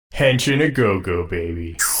Henshin a go-go,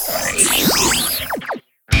 baby.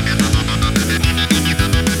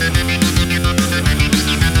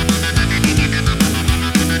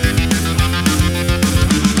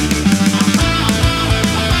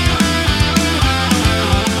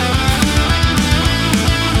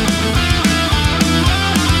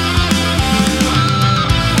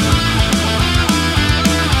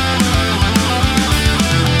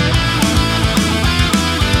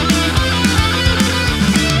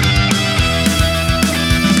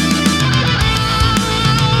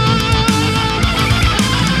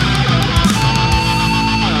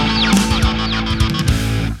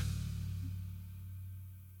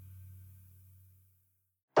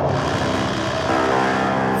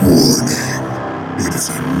 It is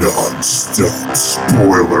a non-stop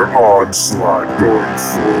spoiler onslaught going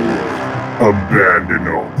forward. Abandon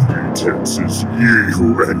all pretenses, ye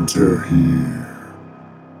who enter here.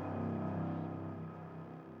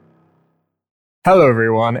 Hello,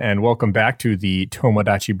 everyone, and welcome back to the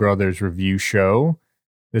Tomodachi Brothers review show.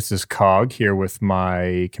 This is Cog here with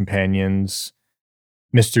my companions,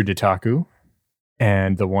 Mr. Ditaku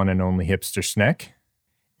and the one and only Hipster Snek.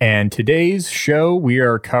 And today's show we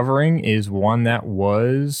are covering is one that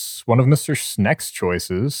was one of Mr. Snek's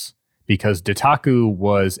choices because Ditaku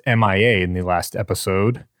was MIA in the last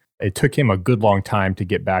episode. It took him a good long time to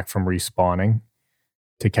get back from respawning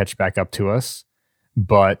to catch back up to us,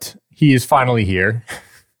 but he is finally here.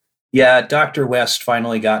 Yeah, Dr. West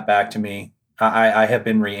finally got back to me. I have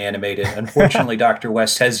been reanimated. Unfortunately, Dr.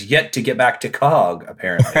 West has yet to get back to Cog,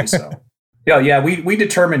 apparently, so... Yeah, we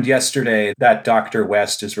determined yesterday that Dr.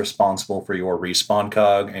 West is responsible for your respawn,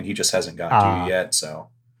 Cog, and he just hasn't gotten to you yet, so.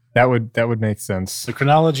 That would make sense. The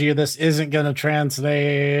chronology of this isn't going to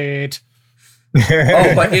translate.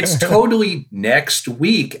 Oh, but it's totally next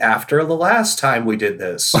week after the last time we did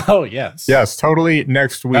this. Oh, yes. Yes, totally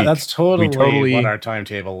next week. That's totally what our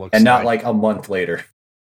timetable looks like. And not like a month later.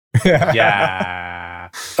 Yeah.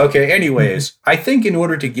 Okay, anyways, I think in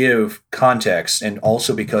order to give context, and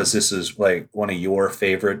also because this is like one of your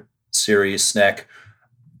favorite series, Snek,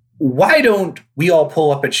 why don't we all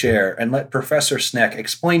pull up a chair and let Professor Snek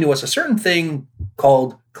explain to us a certain thing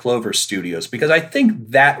called Clover Studios? Because I think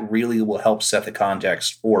that really will help set the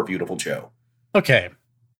context for Beautiful Joe. Okay,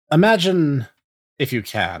 imagine, if you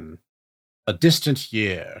can, a distant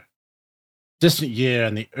year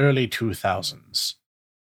in the early 2000s.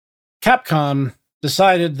 Capcom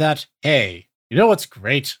decided that, hey, you know what's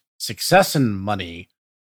great? Success and money.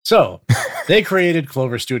 So they created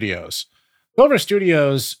Clover Studios. Clover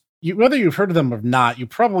Studios, whether you've heard of them or not, you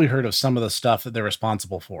probably heard of some of the stuff that they're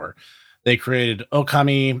responsible for. They created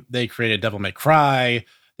Okami, they created Devil May Cry,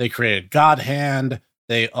 they created God Hand,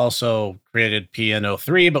 they also created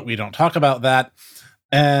PN03, but we don't talk about that.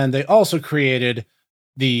 And they also created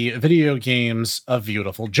the video games of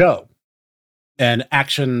Beautiful Joe, an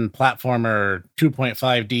action platformer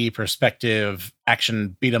 2.5D perspective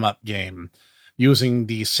action beat-em-up game using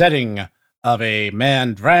the setting of a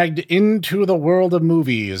man dragged into the world of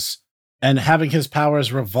movies and having his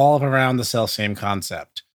powers revolve around the self-same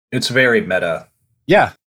concept. It's very meta.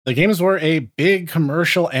 Yeah, the games were a big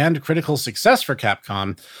commercial and critical success for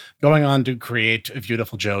Capcom, going on to create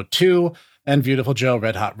Beautiful Joe 2 and Beautiful Joe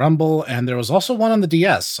Red Hot Rumble, and there was also one on the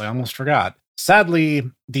DS, I almost forgot. Sadly,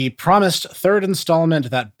 the promised third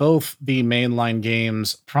installment that both the mainline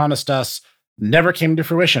games promised us never came to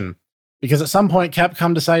fruition, because at some point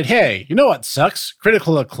Capcom decided, hey, you know what sucks?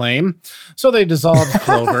 Critical acclaim. So they dissolved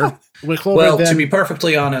Clover. To be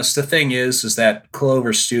perfectly honest, the thing is that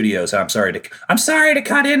Clover Studios, I'm sorry to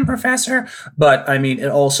cut in, Professor, but I mean,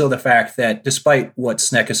 also the fact that despite what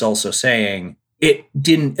Snek is also saying, it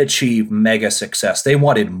didn't achieve mega success. They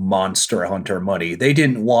wanted Monster Hunter money. They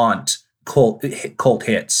didn't want cult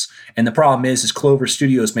hits. And the problem is Clover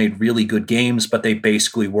Studios made really good games, but they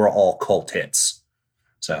basically were all cult hits.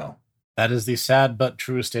 So that is the sad but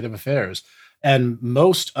true state of affairs. And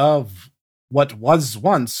most of what was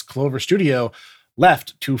once Clover Studio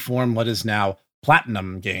left to form what is now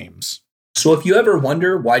Platinum Games. So if you ever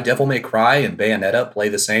wonder why Devil May Cry and Bayonetta play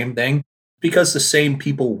the same thing, because the same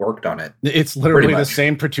people worked on it. It's literally the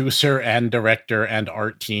same producer and director and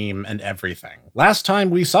art team and everything. Last time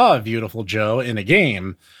we saw Beautiful Joe in a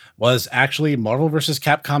game was actually Marvel vs.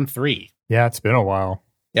 Capcom 3. Yeah, it's been a while.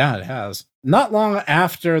 Yeah, it has. Not long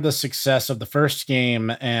after the success of the first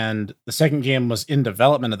game, and the second game was in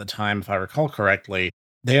development at the time, if I recall correctly,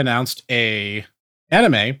 they announced an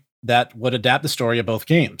anime that would adapt the story of both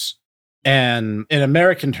games. And in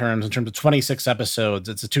American terms, in terms of 26 episodes,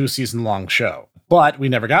 it's a 2-season long show. But we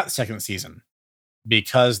never got the second season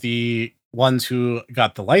because the ones who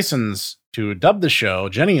got the license to dub the show,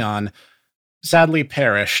 Geneon, sadly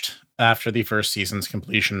perished after the first season's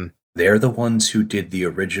completion. They're the ones who did the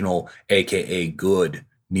original, aka good,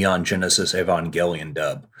 Neon Genesis Evangelion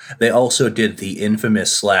dub. They also did the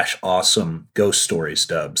infamous / awesome Ghost Stories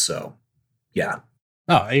dub, so yeah.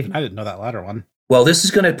 Oh, I didn't know that latter one. Well, this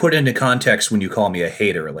is going to put into context when you call me a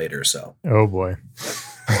hater later, so. Oh, boy.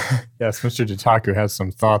 Yes, Mr. Ditaku has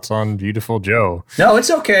some thoughts on Beautiful Joe. No, it's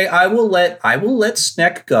okay. I will let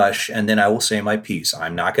Sneck gush, and then I will say my piece.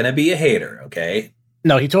 I'm not going to be a hater, okay?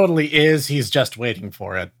 No, he totally is. He's just waiting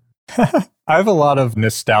for it. I have a lot of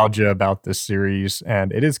nostalgia about this series,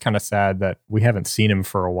 and it is kind of sad that we haven't seen him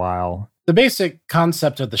for a while. The basic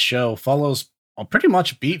concept of the show follows pretty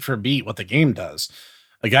much beat for beat what the game does.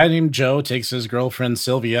 A guy named Joe takes his girlfriend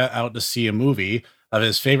Sylvia out to see a movie of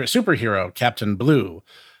his favorite superhero, Captain Blue,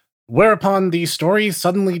 whereupon the story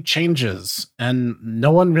suddenly changes, and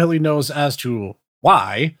no one really knows as to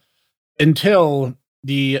why, until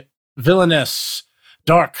the villainous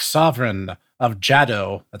Dark Sovereign of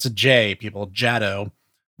Jado, that's a J, people, Jado,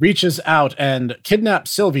 reaches out and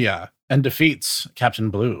kidnaps Sylvia and defeats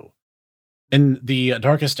Captain Blue. In the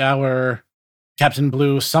darkest hour, Captain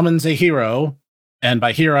Blue summons a hero, and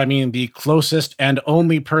by hero I mean the closest and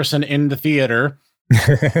only person in the theater,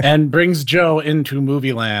 and brings Joe into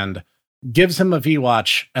movie land, gives him a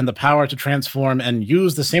V-Watch and the power to transform and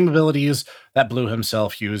use the same abilities that Blue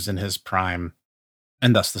himself used in his prime.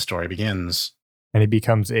 And thus the story begins. And he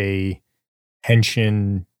becomes a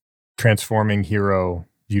henshin transforming hero,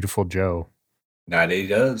 Beautiful Joe. That he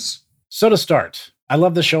does. So to start, I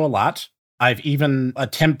love the show a lot. I've even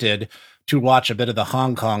attempted to watch a bit of the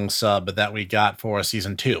Hong Kong sub that we got for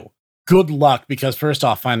season 2. Good luck, because first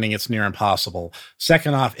off, finding it's near impossible.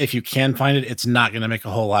 Second off, if you can find it, it's not going to make a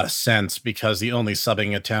whole lot of sense because the only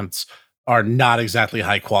subbing attempts are not exactly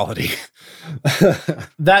high quality.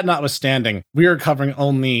 That notwithstanding, we are covering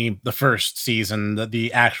only the first season,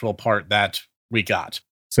 the actual part that we got.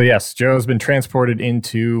 So yes, Joe's been transported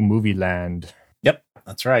into Movie Land. Yep,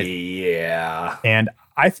 that's right. Yeah. And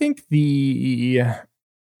I think the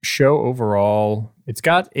show overall, it's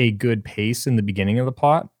got a good pace in the beginning of the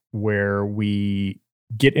plot where we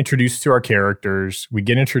get introduced to our characters. We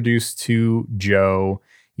get introduced to Joe.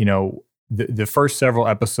 You know, the first several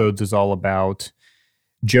episodes is all about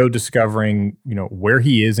Joe discovering, you know, where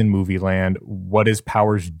he is in Movie Land, what his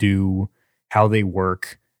powers do, how they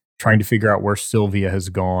work, trying to figure out where Sylvia has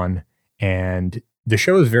gone. And the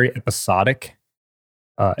show is very episodic.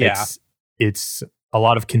 It's a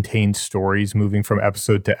lot of contained stories moving from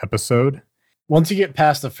episode to episode. Once you get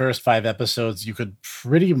past the first 5 episodes, you could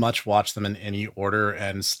pretty much watch them in any order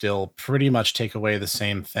and still pretty much take away the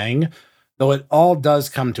same thing, though it all does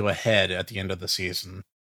come to a head at the end of the season.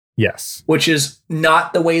 Yes. Which is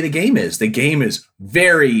not the way the game is. The game is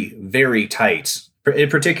very, very tight.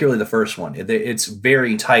 Particularly the first one. It's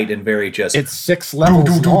very tight and very just... It's 6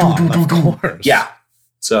 levels long, of course. Yeah.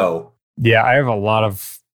 So... Yeah, I have a lot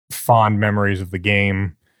of fond memories of the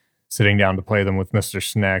game, sitting down to play them with Mr.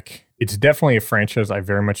 Sneck. It's definitely a franchise I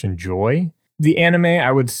very much enjoy. The anime,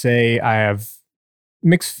 I would say I have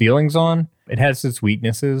mixed feelings on. It has its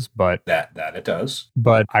weaknesses, but... That it does.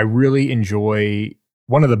 But I really enjoy...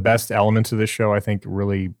 One of the best elements of this show, I think,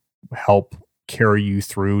 really help carry you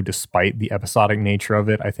through despite the episodic nature of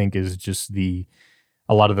it, I think, is just a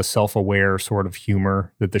lot of the self-aware sort of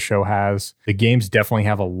humor that the show has. The games definitely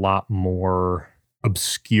have a lot more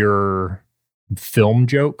obscure film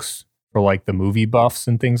jokes for like the movie buffs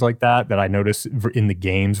and things like that I notice in the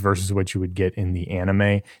games versus what you would get in the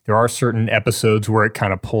anime. There are certain episodes where it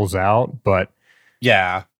kind of pulls out, but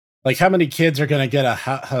yeah, like how many kids are going to get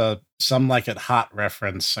a Some Like It Hot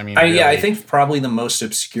reference? I mean, really. Really. I think probably the most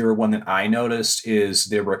obscure one that I noticed is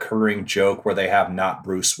the recurring joke where they have not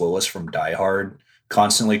Bruce Willis from Die Hard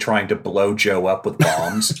constantly trying to blow Joe up with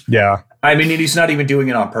bombs. Yeah. I mean, he's not even doing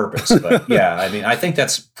it on purpose, but yeah, I mean, I think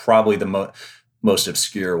that's probably the most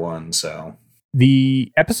obscure one. So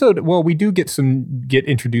the episode, well, we do get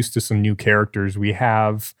introduced to some new characters. We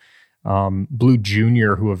have Blue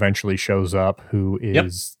Jr., who eventually shows up, who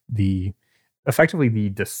is effectively the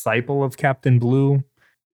disciple of Captain Blue.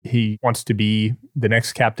 He wants to be the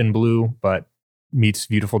next Captain Blue, but meets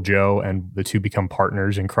Beautiful Joe, and the two become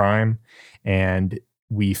partners in crime. And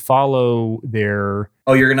we follow their...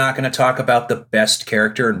 Oh, you're not going to talk about the best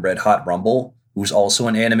character in Red Hot Rumble, who's also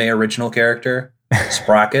an anime original character,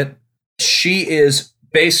 Sprocket. She is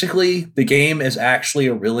basically, the game is actually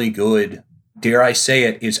a really good, dare I say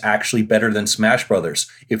it, is actually better than Smash Brothers.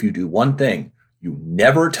 If you do one thing, you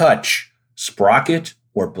never touch Sprocket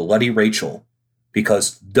or Bloody Rachel.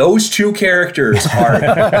 because those two characters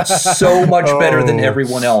are so much better than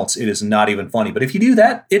everyone else. It is not even funny. But if you do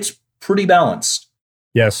that, it's pretty balanced.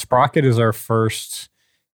 Yeah, Sprocket is our first,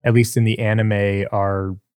 at least in the anime,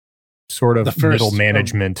 our sort of middle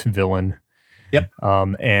management villain. Yep.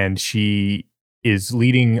 And she is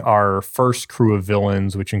leading our first crew of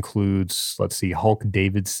villains, which includes, let's see, Hulk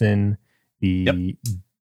Davidson, the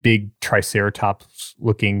big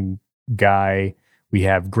Triceratops-looking guy. We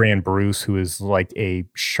have Grand Bruce, who is like a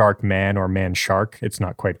shark man or man shark. It's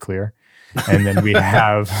not quite clear. And then we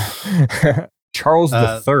have Charles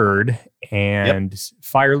III and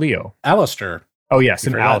Fire Leo. Alistair. Oh, yes,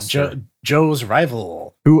 and Alistair. Joe's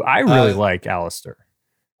rival. Who I really like, Alistair.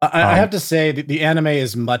 I have to say that the anime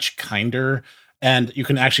is much kinder, and you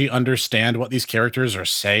can actually understand what these characters are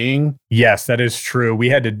saying. Yes, that is true.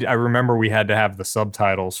 I remember we had to have the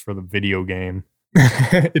subtitles for the video game.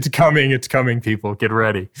 It's coming, people. Get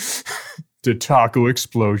ready. Ditaku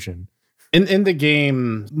explosion. In the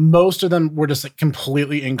game, most of them were just like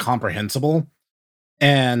completely incomprehensible.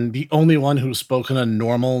 And the only one who spoke in a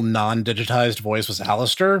normal, non-digitized voice was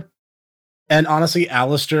Alistair. And honestly,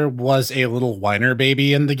 Alistair was a little whiner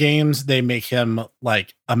baby in the games. They make him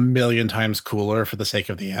like a million times cooler for the sake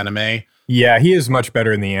of the anime. Yeah, he is much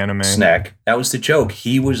better in the anime. Snack. That was the joke.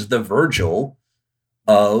 He was the Virgil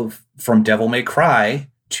from Devil May Cry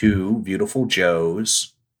to Beautiful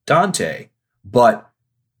Joe's Dante. But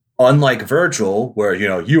unlike Virgil, where,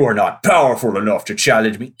 you are not powerful enough to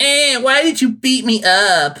challenge me. Why did you beat me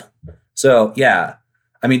up? So, yeah,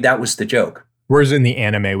 I mean, that was the joke. Whereas in the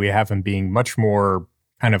anime, we have him being much more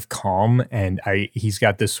kind of calm, and he's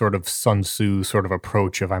got this sort of Sun Tzu sort of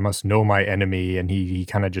approach of I must know my enemy, and he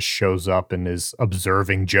kind of just shows up and is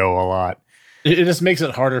observing Joe a lot. It just makes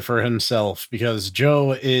it harder for himself because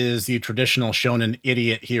Joe is the traditional shonen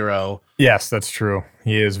idiot hero. Yes, that's true.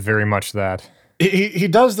 He is very much that. He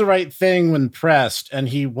does the right thing when pressed, and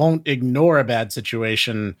he won't ignore a bad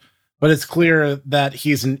situation, but it's clear that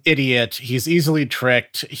he's an idiot. He's easily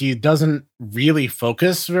tricked. He doesn't really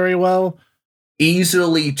focus very well.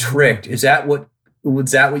 Easily tricked. Was that what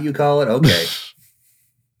you call it? Okay.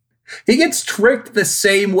 He gets tricked the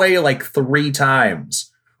same way like 3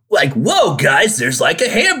 times. Like, whoa, guys, there's like a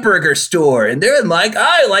hamburger store. And they're like,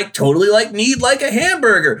 I totally need like a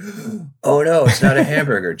hamburger. Oh, no, it's not a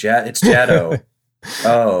hamburger. It's Jado.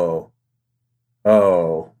 Oh.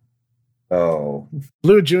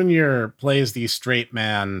 Blue Jr. plays the straight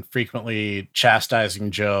man, frequently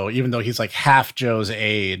chastising Joe, even though he's like half Joe's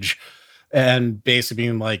age, and basically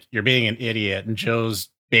being like, you're being an idiot. And Joe's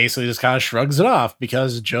basically just kind of shrugs it off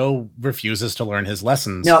because Joe refuses to learn his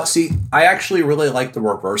lessons. Now, see, I actually really like the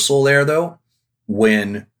reversal there, though,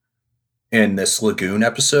 when in this Lagoon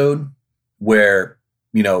episode where,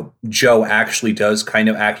 Joe actually does kind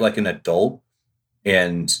of act like an adult,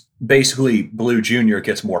 and basically Blue Jr.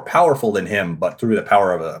 gets more powerful than him, but through the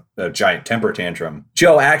power of a giant temper tantrum.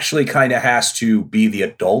 Joe actually kind of has to be the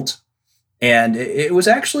adult. And it was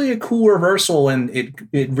actually a cool reversal, and it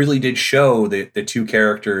really did show that the two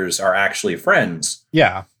characters are actually friends.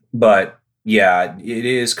 Yeah. But, yeah, it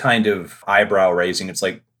is kind of eyebrow raising. It's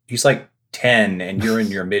like, he's like 10 and you're in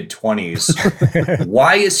your mid-20s.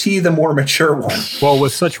 Why is he the more mature one? Well,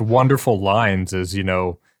 with such wonderful lines as,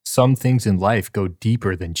 some things in life go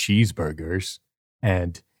deeper than cheeseburgers.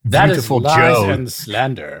 And that beautiful is lies Joe and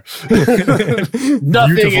slander.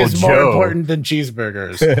 Nothing is more important than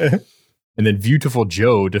cheeseburgers. And then beautiful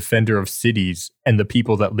Joe, defender of cities and the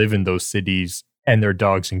people that live in those cities and their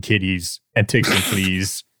dogs and kitties and ticks and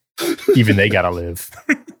fleas. Even they gotta live.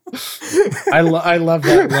 I love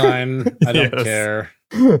that line. I don't care.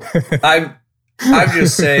 I'm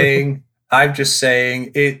just saying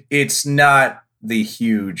it's not the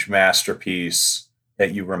huge masterpiece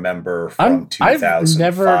that you remember from 2005. I've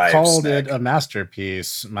never called Snack. it a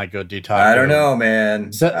masterpiece, my good Ditaku. I don't know,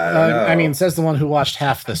 man. I mean, says the one who watched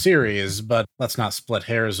half the series, but let's not split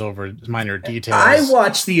hairs over minor details. I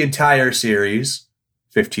watched the entire series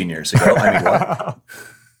 15 years ago. I mean, what?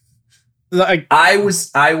 I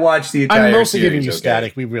watched the entire series. I'm mostly giving you okay.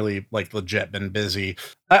 static. We really legit been busy.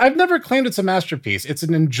 I've never claimed it's a masterpiece. It's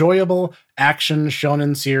an enjoyable action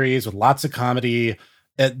shonen series with lots of comedy.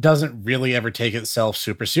 It doesn't really ever take itself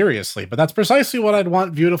super seriously, but that's precisely what I'd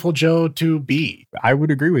want Beautiful Joe to be. I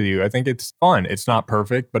would agree with you. I think it's fun. It's not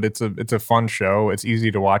perfect, but it's a fun show. It's easy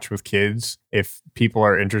to watch with kids if people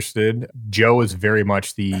are interested. Joe is very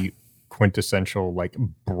much the quintessential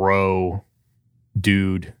bro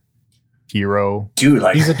dude hero. Dude,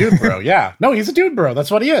 he's a dude bro. Yeah. No, he's a dude bro.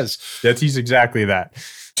 That's what he is. He's exactly that.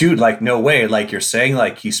 dude, like, no way. Like, you're saying,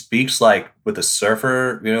 like, he speaks, like, with a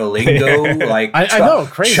surfer, lingo, like, I know,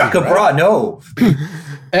 crazy, Chaka right? Bra, no.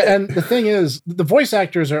 And the thing is, the voice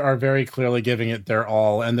actors are very clearly giving it their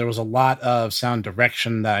all, and there was a lot of sound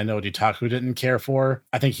direction that I know Ditaku didn't care for.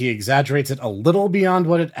 I think he exaggerates it a little beyond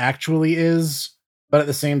what it actually is, but at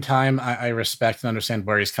the same time, I respect and understand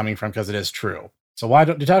where he's coming from because it is true. So why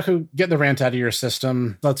don't Ditaku get the rant out of your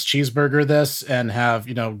system? Let's cheeseburger this and have,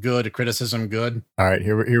 good criticism good. All right,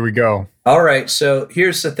 here we go. All right, so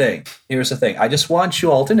here's the thing. I just want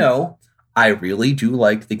you all to know I really do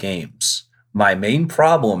like the games. My main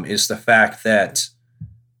problem is the fact that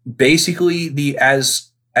basically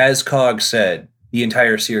as Cog said, the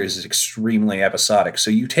entire series is extremely episodic.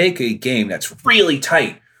 So you take a game that's really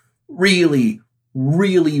tight, really,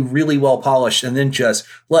 really, really well polished, and then just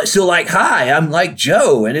hi, I'm like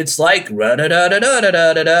Joe, and it's like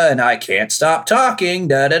da-da-da-da-da-da-da-da, and I can't stop talking,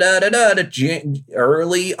 da-da-da-da-da,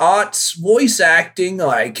 early aughts voice acting,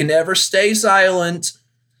 I can never stay silent.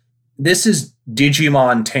 This is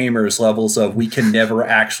Digimon Tamers levels of we can never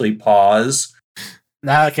actually pause.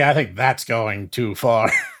 Okay, I think that's going too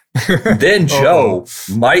far. Then Joe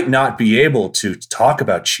might not be able to talk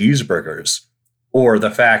about cheeseburgers or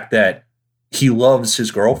the fact that he loves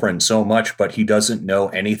his girlfriend so much, but he doesn't know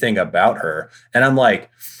anything about her. And I'm like,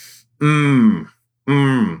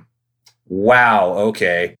 wow,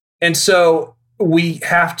 okay. And so we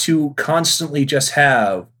have to constantly just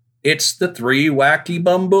have, it's the three wacky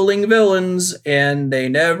bumbling villains, and they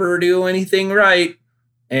never do anything right.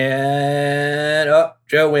 And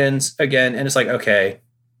Joe wins again. And it's like, okay.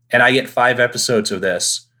 And I get 5 episodes of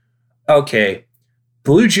this. Okay.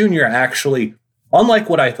 Blue Jr. actually, unlike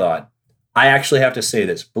what I thought, I actually have to say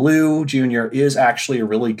this. Blue Jr. is actually a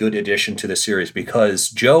really good addition to the series because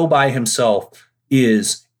Joe by himself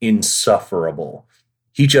is insufferable.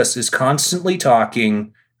 He just is constantly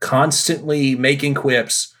talking, constantly making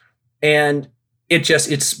quips, and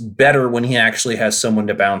it's better when he actually has someone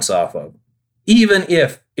to bounce off of, even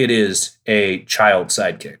if it is a child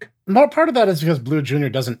sidekick. Part of that is because Blue Jr.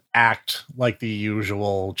 doesn't act like the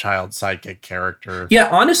usual child sidekick character. Yeah,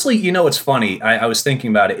 honestly, it's funny. I was thinking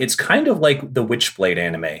about it. It's kind of like the Witchblade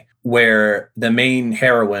anime, where the main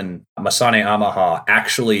heroine, Masane Amaha,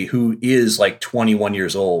 actually, who is like 21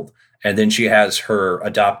 years old, and then she has her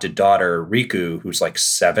adopted daughter, Riku, who's like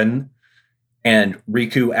 7. And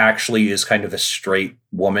Riku actually is kind of a straight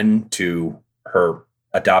woman to her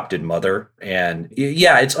adopted mother. And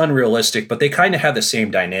yeah, it's unrealistic, but they kind of have the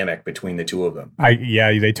same dynamic between the two of them.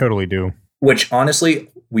 Yeah, they totally do. Which honestly,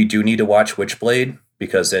 we do need to watch Witchblade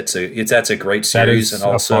because that's a great series. That is and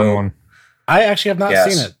also a fun one. I actually have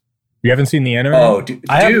not seen it. You haven't seen the anime? Oh, dude.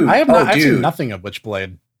 I have not. I've seen nothing of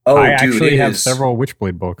Witchblade. Oh, I dude, actually have several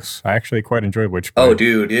Witchblade books. I actually quite enjoyed Witchblade. Oh,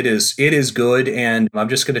 dude, it is good. And I'm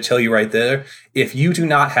just going to tell you right there, if you do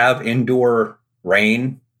not have indoor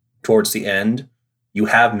rain towards the end, you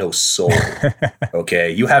have no soul. Okay?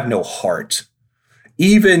 You have no heart.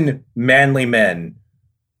 Even manly men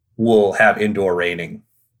will have indoor raining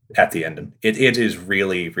at the end. It is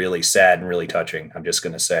really, really sad and really touching, I'm just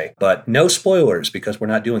going to say. But no spoilers because we're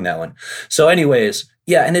not doing that one. So anyways,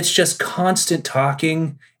 yeah, and it's just constant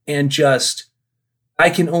talking and just, I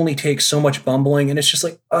can only take so much bumbling. And it's just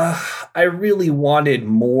like, I really wanted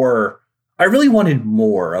more.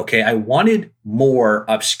 Okay? I wanted more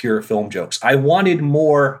obscure film jokes. I wanted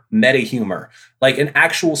more meta humor, like an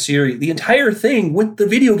actual series. The entire thing with the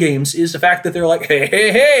video games is the fact that they're like,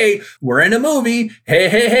 hey, we're in a movie.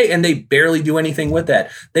 Hey. And they barely do anything with that.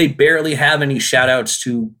 They barely have any shout outs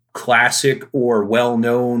to classic or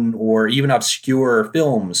well-known or even obscure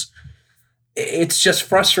films. It's just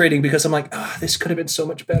frustrating because I'm like, this could have been so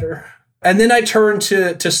much better. And then I turn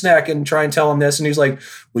to Snack and try and tell him this. And he's like,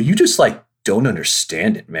 well, you just like, don't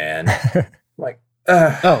understand it, man. Like,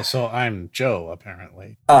 so I'm Joe,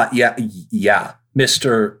 apparently. Yeah,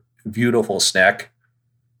 Mr. Beautiful Snack.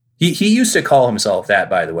 He used to call himself that,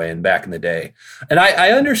 by the way, and back in the day. And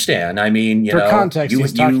I understand. I mean, for context,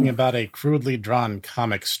 he's talking about a crudely drawn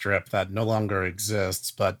comic strip that no longer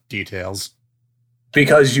exists, but details.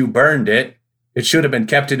 Because you burned it. It should have been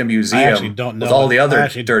kept in a museum. I actually don't know with all the other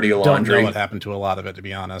dirty laundry. I don't know what happened to a lot of it, to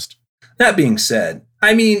be honest. That being said,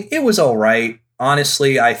 I mean, it was all right.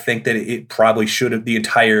 Honestly, I think that it probably should have, the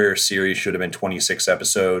entire series should have been 26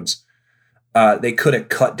 episodes. They could have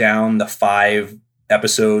cut down the 5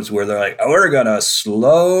 episodes where they're like, we're going to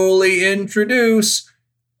slowly introduce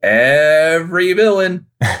every villain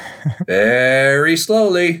very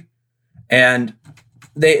slowly. And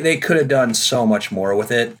they could have done so much more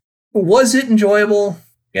with it. Was it enjoyable?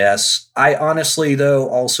 Yes. I honestly, though,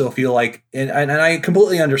 also feel like, and I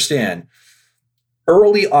completely understand,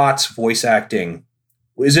 early aughts voice acting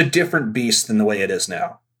is a different beast than the way it is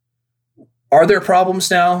now. Are there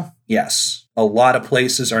problems now? Yes. A lot of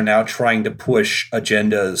places are now trying to push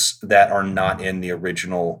agendas that are not in the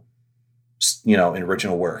original, in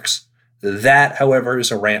original works. That, however,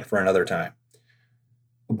 is a rant for another time.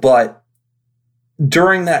 But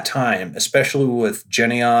during that time, especially with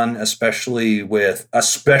Geneon, especially with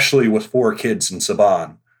 4Kids and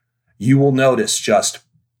Saban, you will notice just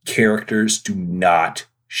characters do not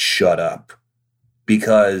shut up.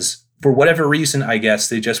 Because for whatever reason, I guess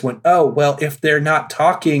they just went, oh, well, if they're not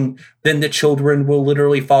talking, then the children will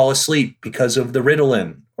literally fall asleep because of the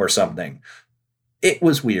Ritalin or something. It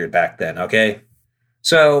was weird back then, okay?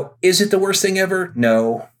 So is it the worst thing ever?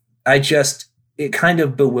 No. It kind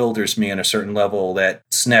of bewilders me on a certain level that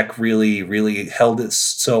SNEC really, really held it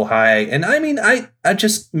so high. And I mean, I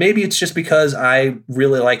just, maybe it's just because I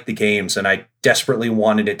really like the games and I desperately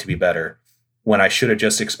wanted it to be better when I should have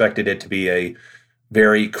just expected it to be a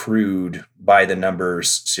very crude by the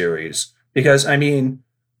numbers series. Because I mean,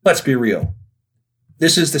 let's be real.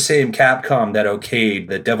 This is the same Capcom that okayed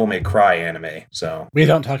the Devil May Cry anime. So we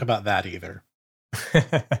don't talk about that either.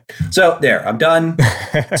 So there, I'm done.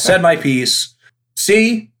 Said my piece.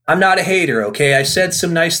 See, I'm not a hater, okay? I said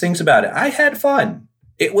some nice things about it. I had fun.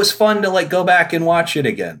 It was fun to go back and watch it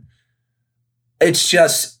again. It's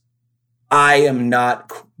just, I am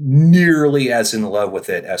not nearly as in love with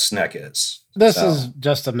it as SNEC is. This is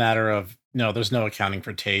just a matter of, there's no accounting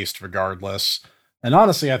for taste regardless. And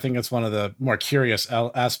honestly, I think it's one of the more curious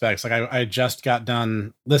aspects. I just got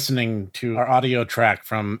done listening to our audio track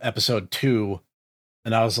from episode 2.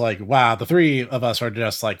 And I was like, wow, the three of us are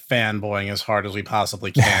just fanboying as hard as we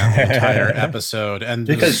possibly can the entire episode. And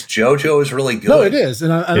because JoJo is really good. No, it is.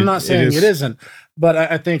 And I'm not saying it isn't. But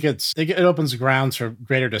I think it opens grounds for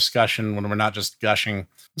greater discussion when we're not just gushing.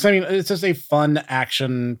 So, I mean, it's just a fun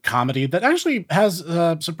action comedy that actually has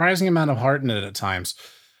a surprising amount of heart in it at times.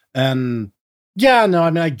 And yeah, no,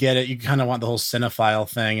 I mean, I get it. You kind of want the whole cinephile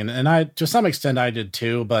thing. And I, to some extent, I did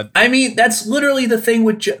too. But I mean, that's literally the thing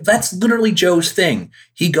that's literally Joe's thing.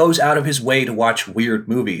 He goes out of his way to watch weird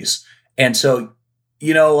movies. And so,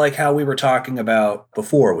 how we were talking about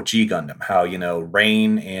before with G Gundam, how,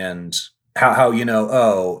 Rain and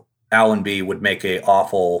how Allenby would make a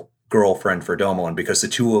awful girlfriend for Domon because the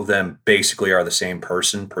two of them basically are the same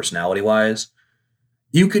person, personality-wise.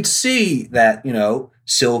 You could see that,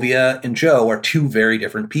 Sylvia and Joe are two very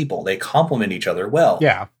different people. They complement each other well.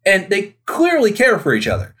 Yeah. And they clearly care for each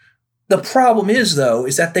other. The problem is, though,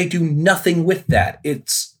 is that they do nothing with that.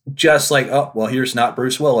 It's just oh, well, here's not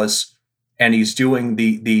Bruce Willis, and he's doing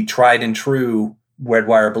the tried and true red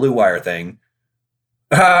wire, blue wire thing.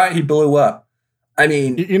 He blew up. I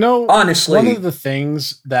mean, honestly, one of the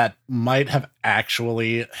things that might have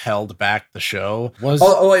actually held back the show was...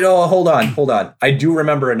 hold on. I do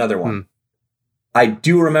remember another one. I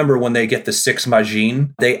do remember when they get the 6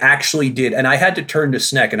 Majin, they actually did, and I had to turn to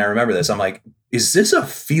SNEC, and I remember this. I'm like, is this a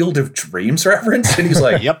Field of Dreams reference? And he's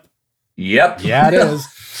like, Yep. Yeah, it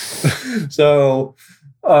is. So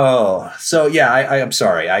yeah, I'm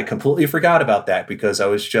sorry. I completely forgot about that because I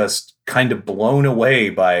was just kind of blown away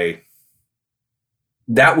by...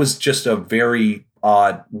 That was just a very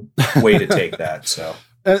odd way to take that. So,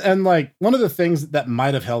 and one of the things that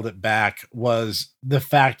might have held it back was the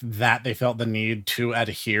fact that they felt the need to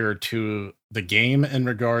adhere to the game in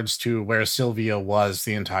regards to where Sylvia was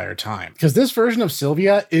the entire time. Because this version of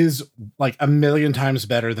Sylvia is 1,000,000 times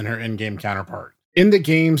better than her in-game counterpart. In the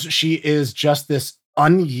games, she is just this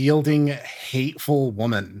unyielding, hateful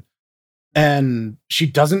woman. And she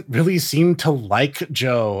doesn't really seem to like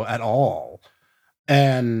Joe at all.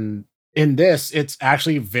 And in this, it's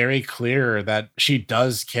actually very clear that she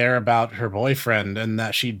does care about her boyfriend and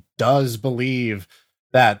that she does believe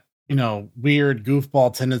that, weird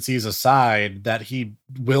goofball tendencies aside, that he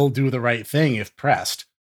will do the right thing if pressed.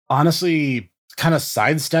 Honestly, kind of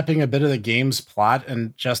sidestepping a bit of the game's plot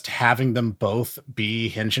and just having them both be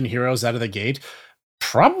Henshin heroes out of the gate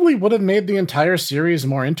probably would have made the entire series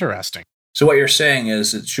more interesting. So what you're saying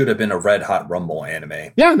is it should have been a Red Hot Rumble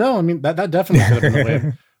anime. Yeah, no, I mean, that definitely could have been a way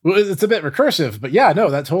of... It's a bit recursive, but yeah, no,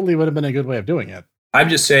 that totally would have been a good way of doing it. I'm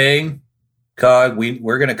just saying, Cog,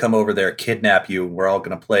 we're going to come over there, kidnap you, and we're all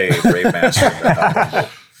going to play Brave Master Red Hot Rumble.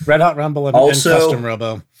 Red Hot Rumble and Custom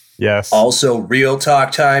Robo. Yes. Also, real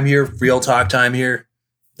talk time here.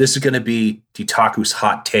 This is going to be Ditaku's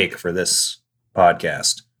hot take for this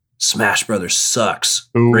podcast. Smash Brothers sucks.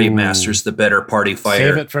 Ooh. Brave Master's the better party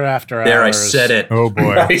fighter. Save it for after hours. There, I said it. Oh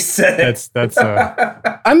boy. I said it. That's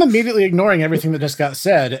I'm immediately ignoring everything that just got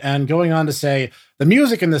said and going on to say the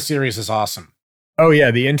music in this series is awesome. Oh,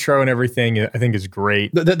 yeah. The intro and everything, I think, is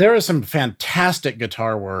great. There is some fantastic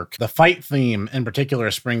guitar work. The fight theme in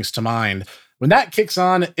particular springs to mind. When that kicks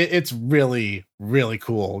on, it's really, really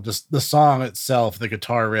cool. Just the song itself, the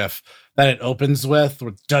guitar riff that it opens with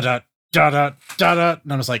da-da, da-da, da-da.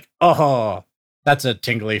 And I was like, oh, that's a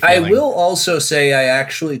tingly feeling. I will also say I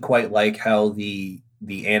actually quite like how the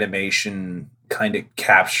animation kind of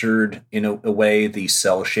captured, in a way, the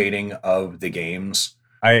cell shading of the games.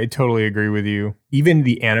 I totally agree with you. Even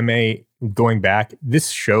the anime, going back,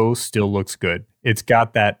 this show still looks good. It's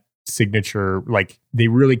got that signature, like they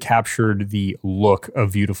really captured the look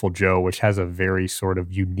of Beautiful Joe, which has a very sort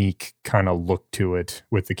of unique kind of look to it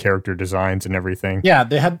with the character designs and everything. Yeah,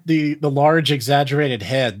 they had the large exaggerated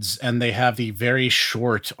heads and they have the very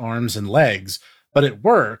short arms and legs, but it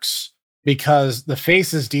works because the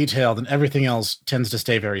face is detailed and everything else tends to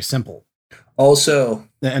stay very simple. Also,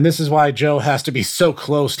 and this is why Joe has to be so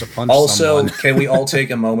close to punch someone. Also, can we all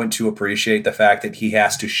take a moment to appreciate the fact that he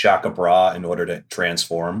has to shock a bra in order to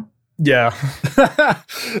transform? Yeah.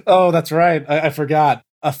 Oh, that's right. I forgot.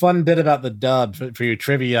 A fun bit about the dub for you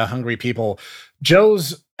trivia hungry people.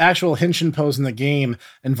 Joe's actual Henshin pose in the game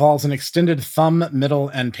involves an extended thumb, middle,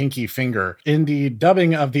 and pinky finger. In the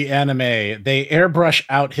dubbing of the anime, they airbrush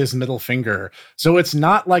out his middle finger. So it's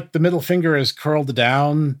not like the middle finger is curled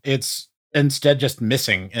down. It's instead just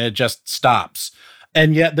missing, and it just stops.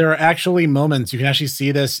 And yet there are actually moments, you can actually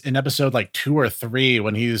see this in episode like 2 or 3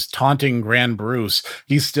 when he's taunting Grand Bruce.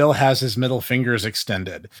 He still has his middle fingers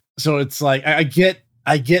extended. So it's like, I get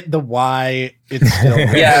the why it's still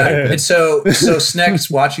yeah. And so Sneck's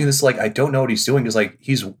watching this like, I don't know what he's doing. He's like,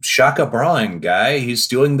 he's Shaka Braun guy. He's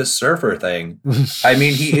doing the surfer thing. I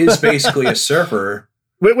mean, he is basically a surfer.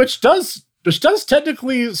 Which does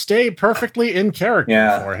technically stay perfectly in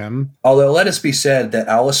character for him. Although, let us be said that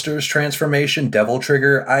Alistair's transformation, Devil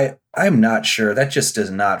Trigger, I'm not sure. That just does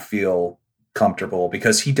not feel comfortable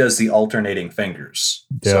because he does the alternating fingers.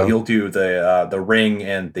 Yeah. So he'll do the ring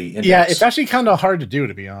and the index. Yeah, it's actually kind of hard to do,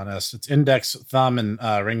 to be honest. It's index, thumb, and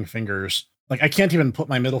ring fingers. Like, I can't even put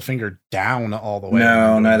my middle finger down all the way.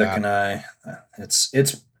 No, neither can I.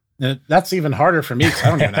 That's even harder for me because I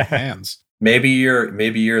don't even have hands. Maybe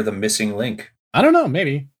you're the missing link. I don't know.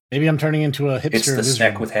 Maybe I'm turning into a hipster. It's the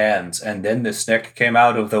Sneck with hands, and then the Sneck came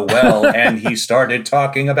out of the well, and he started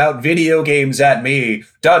talking about video games at me.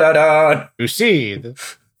 Da da da. You see,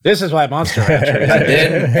 this is why Monster Rancher.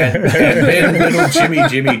 and then little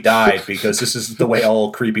Jimmy died because this is the way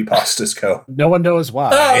all creepypastas go. No one knows why.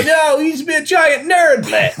 Oh no, he's been a giant nerd.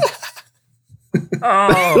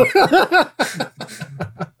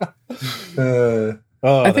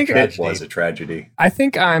 I think it was a tragedy. I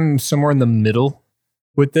think I'm somewhere in the middle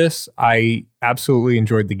with this. I absolutely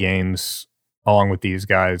enjoyed the games along with these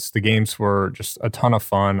guys. The games were just a ton of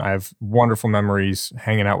fun. I have wonderful memories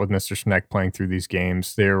hanging out with Mr. Sneck playing through these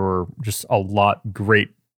games. There were just a lot great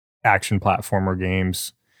action platformer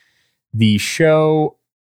games. The show,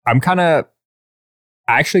 I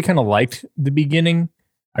actually kind of liked the beginning.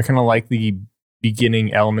 I kind of liked the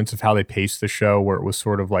beginning elements of how they paced the show, where it was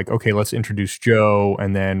sort of like, okay, let's introduce Joe,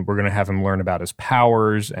 and then we're going to have him learn about his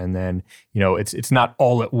powers, and then, it's not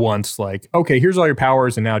all at once like, okay, here's all your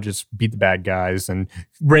powers, and now just beat the bad guys and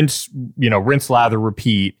rinse, lather,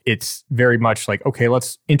 repeat. It's very much like, okay,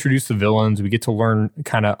 let's introduce the villains. We get to learn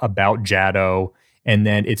kind of about Jado, and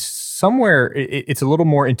then it's somewhere, it's a little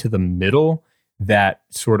more into the middle that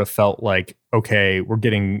sort of felt like, okay, we're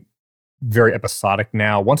getting very episodic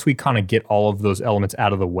now. Once we kind of get all of those elements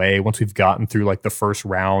out of the way, once we've gotten through like the first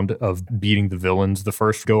round of beating the villains, the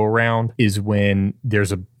first go around is when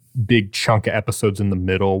there's a big chunk of episodes in the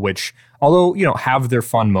middle, which, although, have their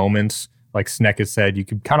fun moments, like Sneck has said, you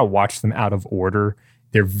can kind of watch them out of order.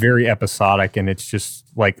 They're very episodic, and it's just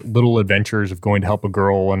like little adventures of going to help a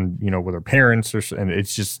girl and, with her parents, and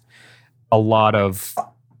it's just a lot of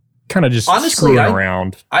kind of just screwing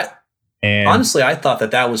around. Honestly, I thought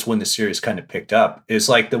that was when the series kind of picked up. It's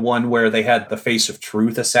like the one where they had the Face of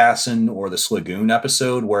Truth assassin or the Slagoon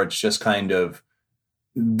episode, where it's just kind of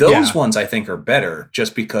those ones I think are better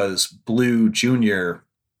just because Blue Jr.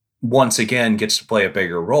 once again gets to play a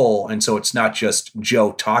bigger role. And so it's not just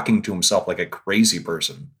Joe talking to himself like a crazy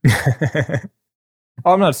person.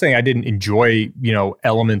 I'm not saying I didn't enjoy,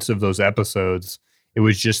 elements of those episodes. It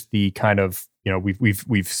was just the kind of,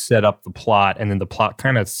 we've set up the plot, and then the plot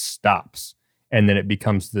kind of stops, and then it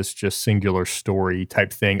becomes this just singular story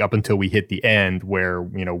type thing up until we hit the end, where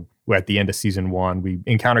we're at the end of season 1, we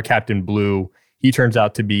encounter Captain Blue. He turns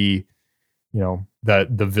out to be, the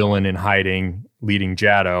villain in hiding, leading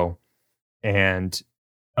Jado, and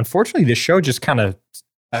unfortunately, this show just kind of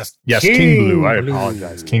King Blue. I Blue.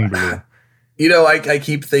 apologize, King Blue. You know, I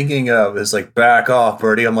keep thinking of is like back off,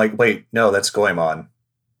 Birdie. I'm like, wait, no, that's Goemon.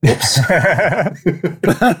 Oops.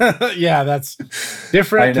 Yeah, that's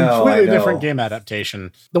different, completely different game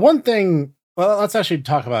adaptation. The one thing, well, let's actually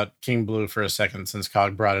talk about King Blue for a second since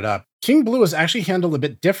Cog brought it up. King Blue is actually handled a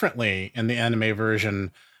bit differently in the anime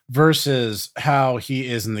version versus how he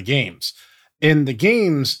is in the games. In the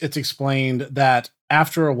games, it's explained that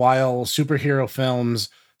after a while, superhero films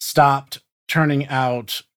stopped turning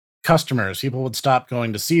out customers. People would stop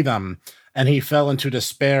going to see them. And he fell into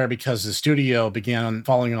despair because his studio began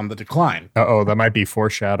falling on the decline. Uh-oh, that might be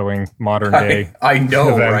foreshadowing modern day. I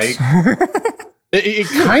know, events. right? It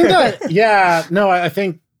kind of, yeah. No, I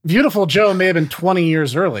think Beautiful Joe may have been 20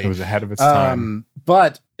 years early. It was ahead of its time.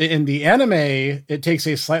 But in the anime, it takes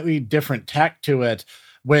a slightly different tack to it,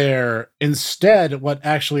 where instead what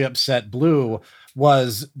actually upset Blue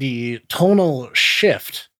was the tonal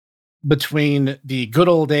shift between the good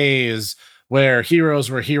old days where heroes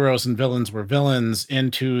were heroes and villains were villains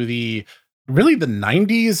into the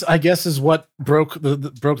 90s, I guess, is what broke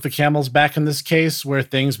the camel's back in this case, where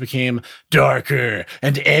things became darker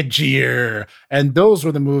and edgier. And those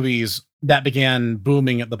were the movies that began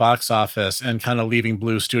booming at the box office and kind of leaving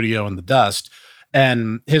Blue Studio in the dust.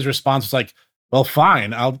 And his response was like, well,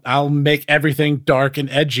 fine, I'll make everything dark and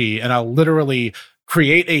edgy, and I'll literally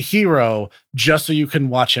create a hero just so you can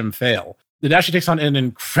watch him fail. It actually takes on an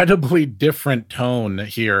incredibly different tone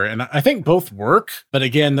here. And I think both work. But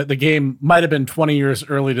again, the game might have been 20 years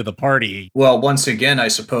early to the party. Well, once again, I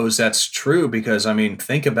suppose that's true because, I mean,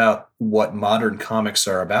 think about what modern comics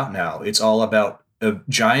are about now. It's all about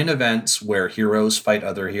giant events where heroes fight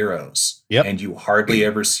other heroes. Yep. And you hardly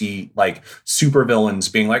ever see, like,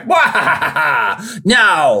 supervillains being like, "Wah!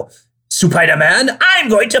 Now, Spider-Man, I'm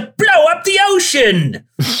going to blow up the ocean!"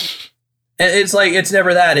 It's like, it's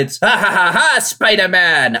never that. It's, ha ha ha ha,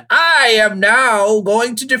 Spider-Man, I am now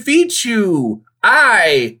going to defeat you.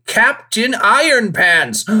 I, Captain Iron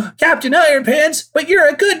Pants. Captain Iron Pants, but you're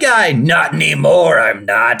a good guy. Not anymore, I'm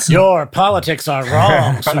not. Your politics are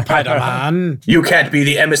wrong, Spider-Man. You can't be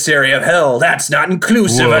the emissary of hell. That's not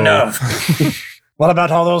inclusive enough. What about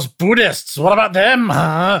all those Buddhists? What about them,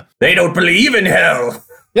 huh? They don't believe in hell.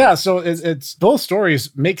 Yeah, so it's both stories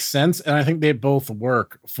make sense, and I think they both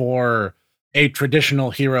work for a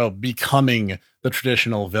traditional hero becoming the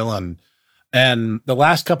traditional villain. And the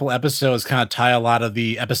last couple episodes kind of tie a lot of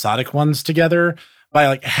the episodic ones together by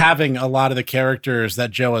like having a lot of the characters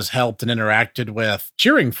that Joe has helped and interacted with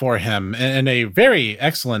cheering for him in a very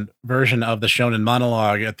excellent version of the shonen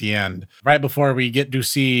monologue at the end, right before we get to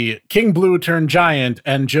see King Blue turn giant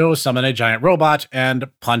and Joe summon a giant robot and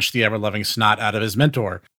punch the ever-loving snot out of his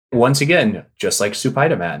mentor. Once again, just like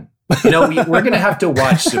Spider-Man. You know, we're going to have to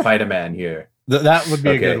watch Spider-Man here. That would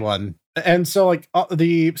be a good one. And so, like,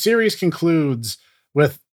 the series concludes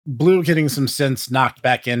with Blue getting some sense knocked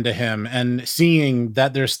back into him and seeing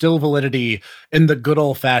that there's still validity in the good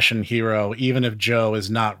old-fashioned hero, even if Joe is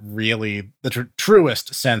not really the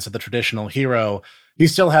truest sense of the traditional hero. He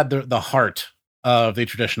still had the heart of the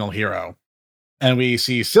traditional hero. And we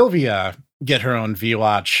see Sylvia get her own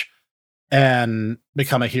V-Watch and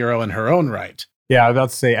become a hero in her own right. Yeah, I was about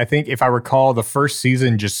to say, I think if I recall, the first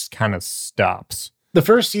season just kind of stops. The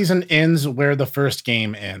first season ends where the first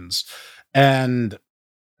game ends. And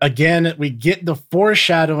again, we get the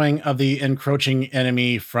foreshadowing of the encroaching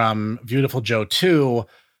enemy from Beautiful Joe 2,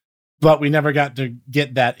 but we never got to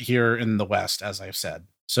get that here in the West, as I've said.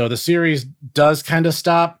 So the series does kind of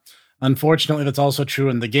stop. Unfortunately, that's also true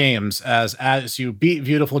in the games, as you beat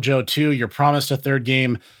Beautiful Joe 2, you're promised a third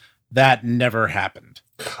game. That never happened.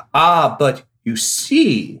 But you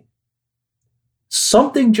see,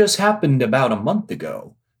 something just happened about a month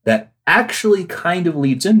ago that actually kind of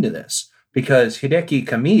leads into this, because Hideki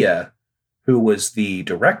Kamiya, who was the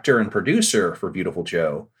director and producer for Beautiful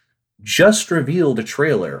Joe, just revealed a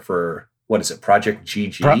trailer for, what is it, Project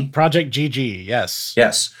GG? Project GG, yes.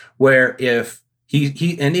 Yes, where if he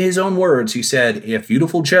in his own words, he said, if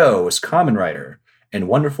Beautiful Joe is Kamen Rider and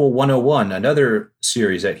Wonderful 101, another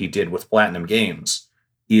series that he did with Platinum Games,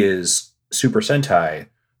 is Super Sentai,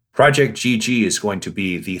 Project GG is going to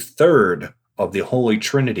be the third of the holy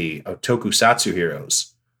trinity of tokusatsu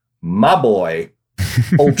heroes. My boy,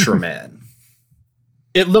 Ultraman.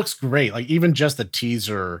 It looks great. Like, even just the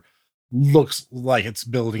teaser looks like it's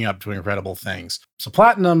building up to incredible things. So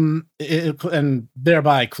Platinum, and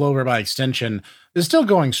thereby Clover by extension, is still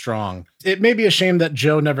going strong. It may be a shame that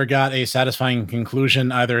Joe never got a satisfying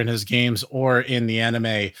conclusion either in his games or in the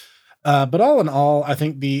anime. But all in all, I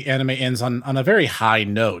think the anime ends on a very high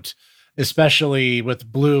note, especially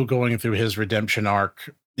with Blue going through his redemption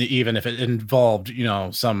arc, even if it involved,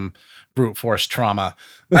 some brute force trauma.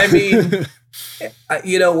 I mean,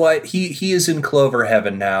 you know what? He is in Clover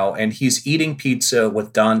heaven now, and he's eating pizza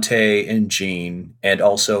with Dante and Jean, and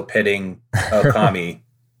also petting Kami,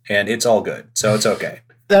 and it's all good. So it's okay.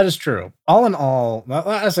 That is true. All in all,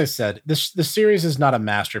 as I said, the series is not a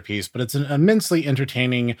masterpiece, but it's an immensely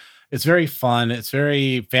entertaining. It's very fun. It's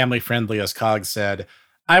very family friendly, as Cog said.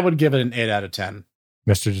 I would give it an 8 out of 10.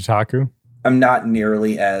 Mr. Jitaku? I'm not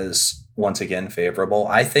nearly as, once again, favorable.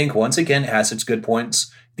 I think, once again, it has its good points.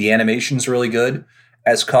 The animation's really good.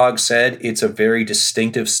 As Cog said, it's a very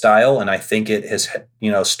distinctive style, and I think it has,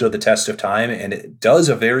 stood the test of time, and it does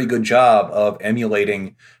a very good job of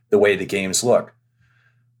emulating the way the games look.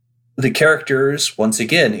 The characters, once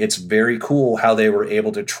again, it's very cool how they were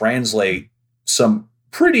able to translate some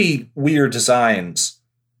pretty weird designs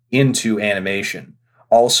into animation.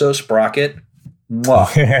 Also, Sprocket,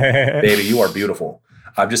 mwah, baby, you are beautiful.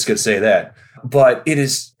 I'm just going to say that. But it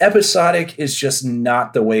is episodic is just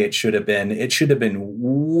not the way it should have been. It should have been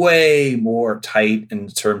way more tight in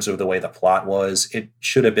terms of the way the plot was. It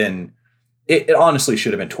should have been, it honestly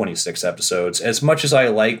should have been 26 episodes. As much as I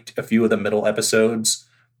liked a few of the middle episodes,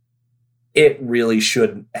 it really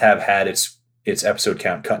should have had its episode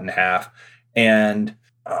count cut in half. And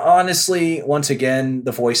honestly, once again,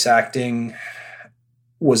 the voice acting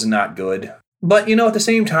was not good. But, at the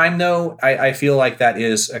same time, though, I feel like that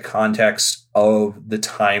is a context of the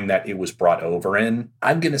time that it was brought over in.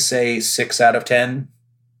 I'm going to say 6 out of 10.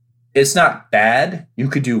 It's not bad. You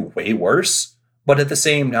could do way worse. But at the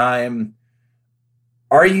same time,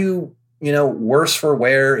 are you, worse for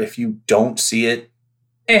wear if you don't see it?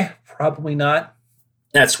 Probably not.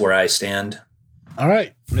 That's where I stand. All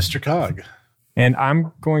right, Mr. Cog. And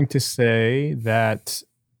I'm going to say that,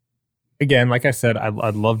 again, like I said, I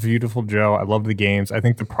love Beautiful Joe. I love the games. I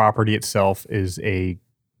think the property itself is a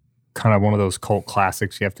kind of one of those cult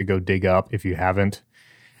classics you have to go dig up if you haven't.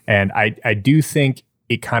 And I do think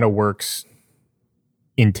it kind of works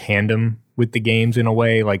in tandem with the games in a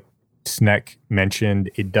way. Like Snek mentioned,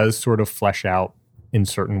 it does sort of flesh out in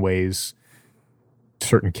certain ways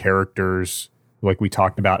certain characters. Like we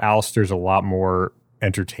talked about, Alistair's a lot more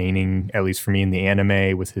entertaining, at least for me, in the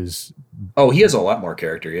anime with his... Oh, he has a lot more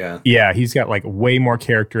character, yeah. Yeah, he's got like way more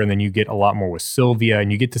character, and then you get a lot more with Sylvia,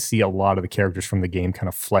 and you get to see a lot of the characters from the game kind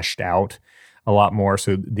of fleshed out a lot more.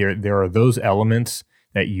 So there are those elements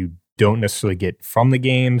that you don't necessarily get from the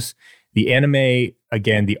games. The anime,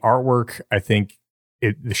 again, the artwork, I think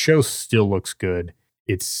the show still looks good.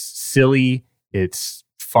 It's silly. It's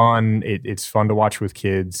fun. It's fun to watch with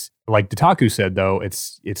kids. Like Ditaku said, though,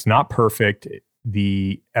 it's not perfect.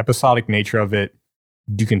 The episodic nature of it,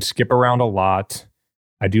 you can skip around a lot.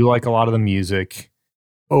 I do like a lot of the music.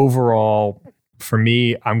 Overall, for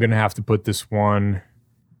me, I'm going to have to put this one,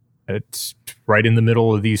 it's right in the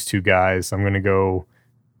middle of these two guys. I'm going to go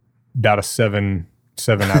about a 7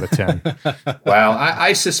 out of 10. Wow,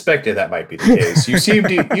 I suspected that might be the case.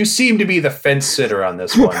 You seem to be the fence sitter on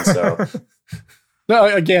this one. So, no,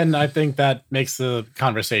 again, I think that makes the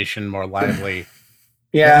conversation more lively.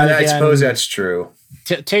 Yeah, again, I suppose that's true.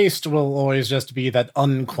 Taste will always just be that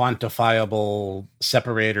unquantifiable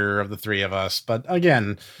separator of the three of us. But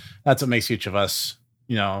again, that's what makes each of us,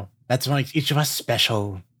 that's what makes each of us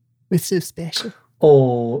special. We're so special.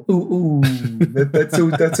 Oh, ooh, that's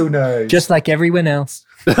so nice. Just like everyone else.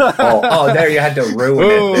 There you had to ruin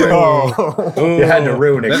it. You had to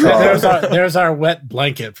ruin it. There's our wet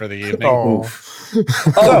blanket for the evening.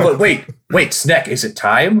 But wait, Snek, is it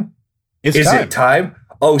time? Is it time?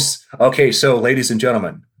 Oh, okay. So, ladies and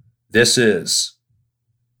gentlemen, this is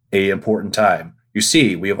a important time. You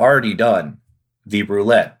see, we have already done the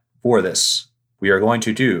roulette for this. We are going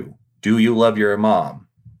to do You Love Your Mom?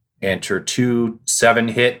 Enter 2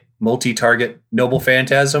 7-hit multi-target Noble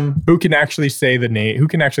Phantasm. Who can actually say the name? Who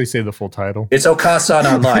can actually say the full title? It's Okasan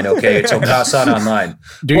Online, okay? It's Okasan Online.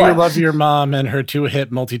 Do You Love Your Mom and her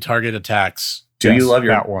 2-hit multi-target attacks? Do you love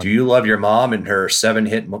your mom and her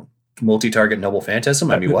 7-hit multi-target Noble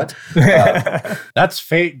Phantasm? I mean, what? That's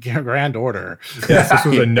Fate Grand Order. Yes, this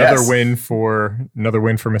was another win for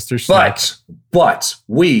Mr. Snek. But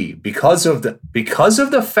we, because of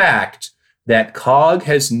the fact that Cog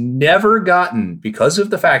has never gotten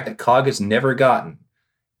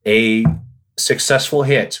a successful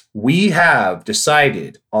hit, we have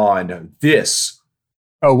decided on this.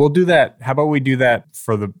 Oh, we'll do that. How about we do that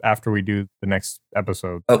after we do the next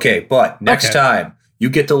episode? Okay, but next time you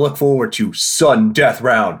get to look forward to Sudden Death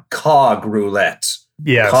Round Cog Roulette.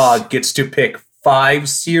 Yes. Cog gets to pick 5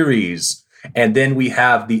 series, and then we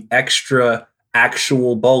have the extra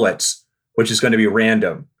actual bullets, which is going to be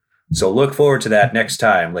random. So look forward to that next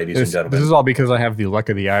time, ladies and This gentlemen. is all because I have the luck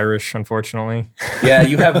of the Irish, unfortunately. Yeah,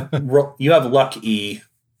 you have luck E,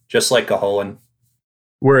 just like Caholen.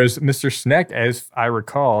 Whereas Mr. Sneck, as I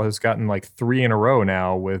recall, has gotten like 3 in a row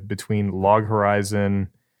now with between Log Horizon.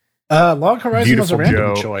 Log Horizon was a Beautiful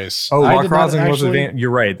random Joe. choice. Oh, I Log did not Horizon was actually-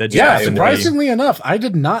 You're right. That just Yeah, happened to me. surprisingly enough, I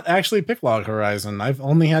did not actually pick Log Horizon. I've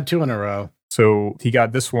only had 2 in a row. So he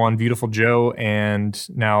got this one, Beautiful Joe, and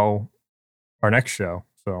now our next show.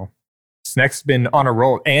 So Sneck's been on a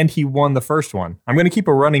roll, and he won the first one. I'm going to keep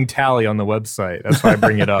a running tally on the website. That's why I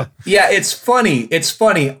bring it up. Yeah, it's funny. It's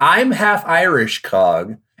funny. I'm half Irish,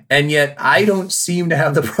 Cog, and yet I don't seem to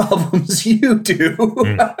have the problems you do.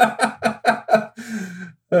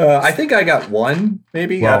 I think I got 1,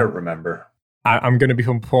 maybe. Well, I don't remember. I'm going to be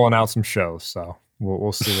pulling out some shows, so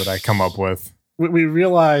we'll see what I come up with. We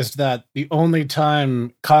realized that the only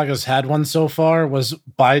time Kaga's had one so far was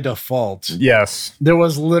by default. Yes. There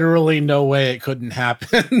was literally no way it couldn't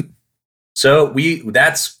happen. So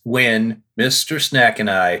that's when Mr. Snack and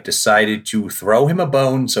I decided to throw him a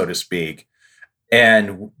bone, so to speak,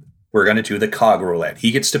 and we're going to do the Cog Roulette. He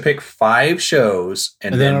gets to pick 5 shows,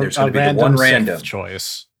 and then there's going to be the one random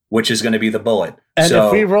choice, which is going to be the bullet. And so,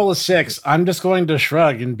 if we roll a 6, I'm just going to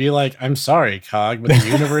shrug and be like, I'm sorry, Cog, but the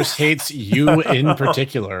universe hates you in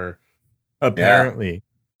particular. Apparently.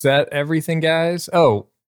 Is that everything, guys? Oh,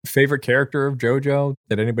 favorite character of JoJo?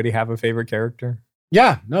 Did anybody have a favorite character?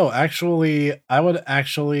 Yeah, no, actually, I would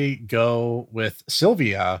actually go with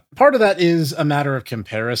Sylvia. Part of that is a matter of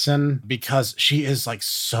comparison because she is like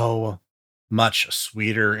so much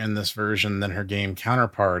sweeter in this version than her game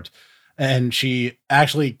counterpart. And she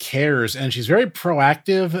actually cares, and she's very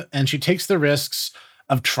proactive, and she takes the risks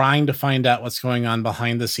of trying to find out what's going on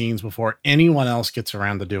behind the scenes before anyone else gets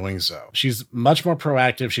around to doing so. She's much more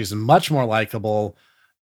proactive. She's much more likable.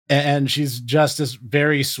 And she's just this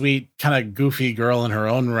very sweet, kind of goofy girl in her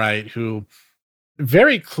own right who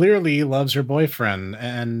very clearly loves her boyfriend.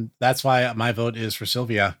 And that's why my vote is for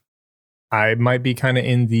Sylvia. I might be kind of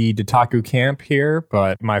in the Dataku camp here,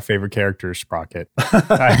 but my favorite character is Sprocket.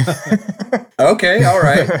 Okay, all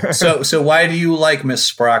right. So why do you like Miss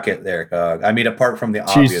Sprocket there, Cog? I mean, apart from the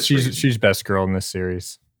obvious reason. She's best girl in this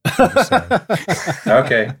series.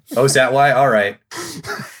 Okay. Oh, is that why? All right.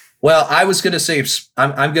 Well, I was going to say,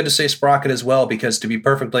 I'm going to say Sprocket as well, because to be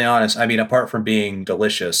perfectly honest, I mean, apart from being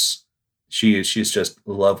delicious, she's just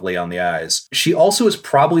lovely on the eyes. She also is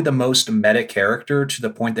probably the most meta character, to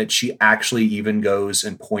the point that she actually even goes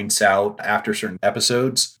and points out after certain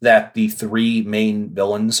episodes that the 3 main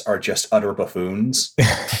villains are just utter buffoons.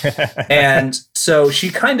 And so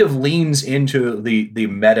she kind of leans into the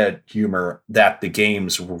meta humor that the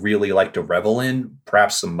games really like to revel in,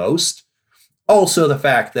 perhaps the most. Also, the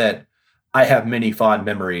fact that I have many fond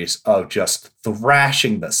memories of just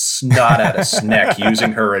thrashing the snot out of Sneck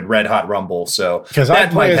using her in Red Hot Rumble. So because I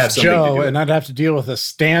that might play have as something to do Joe, with it. and I'd have to deal with a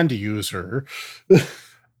stand user.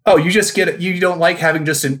 Oh, you just get it. You don't like having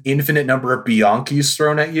just an infinite number of Bianchis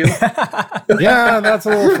thrown at you? Yeah, that's a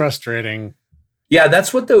little frustrating. Yeah,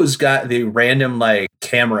 that's what those guys, the random like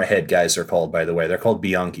camera head guys are called, by the way. They're called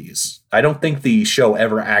Bianchis. I don't think the show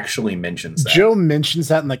ever actually mentions that. Joe mentions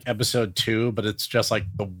that in like episode 2, but it's just like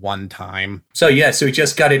the one time. So yeah, so he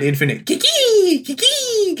just got an infinite kiki,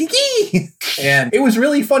 kiki, kiki. And it was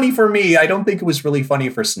really funny for me. I don't think it was really funny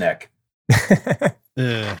for Sneck. Is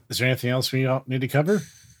there anything else we all need to cover?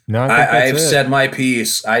 No, I think I've that's it. said my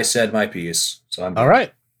piece. I said my piece. So I'm All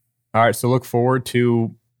right. All right, so look forward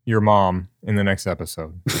to your mom in the next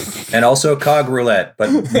episode. And also Cog Roulette, but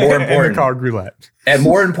more And the important, cog roulette. and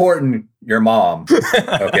more important, your mom.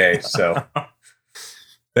 Okay, so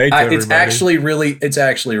Thank you, it's everybody.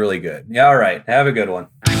 actually really good. Yeah, all right. Have a good one.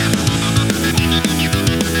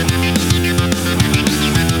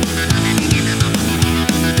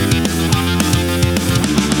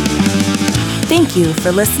 Thank you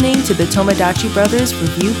for listening to the Tomodachi Brothers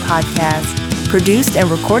Review Podcast, produced and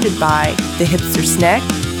recorded by the Hipster Sneck,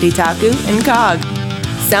 Dataku, and Cog.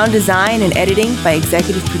 Sound design and editing by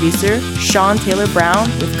executive producer Sean Taylor Brown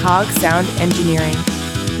with Cog Sound Engineering.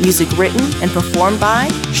 Music written and performed by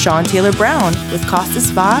Sean Taylor Brown with Costas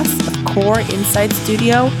Vaz of Core Insight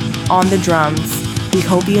Studio on the drums. We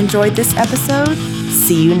hope you enjoyed this episode.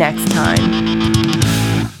 See you next time.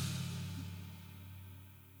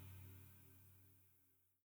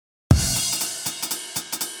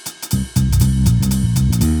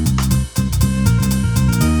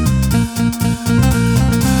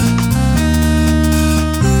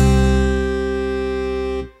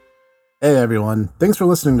 Hey everyone, thanks for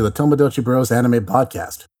listening to the Tomodachi Bros Anime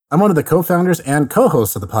Podcast. I'm one of the co-founders and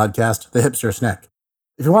co-hosts of the podcast, The Hipster Snack.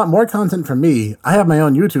 If you want more content from me, I have my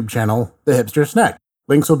own YouTube channel, The Hipster Snack.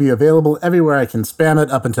 Links will be available everywhere I can spam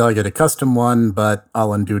it up until I get a custom one, but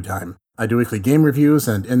all in due time. I do weekly game reviews,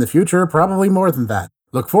 and in the future, probably more than that.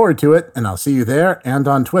 Look forward to it, and I'll see you there and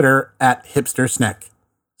on Twitter @HipsterSnack.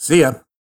 See ya!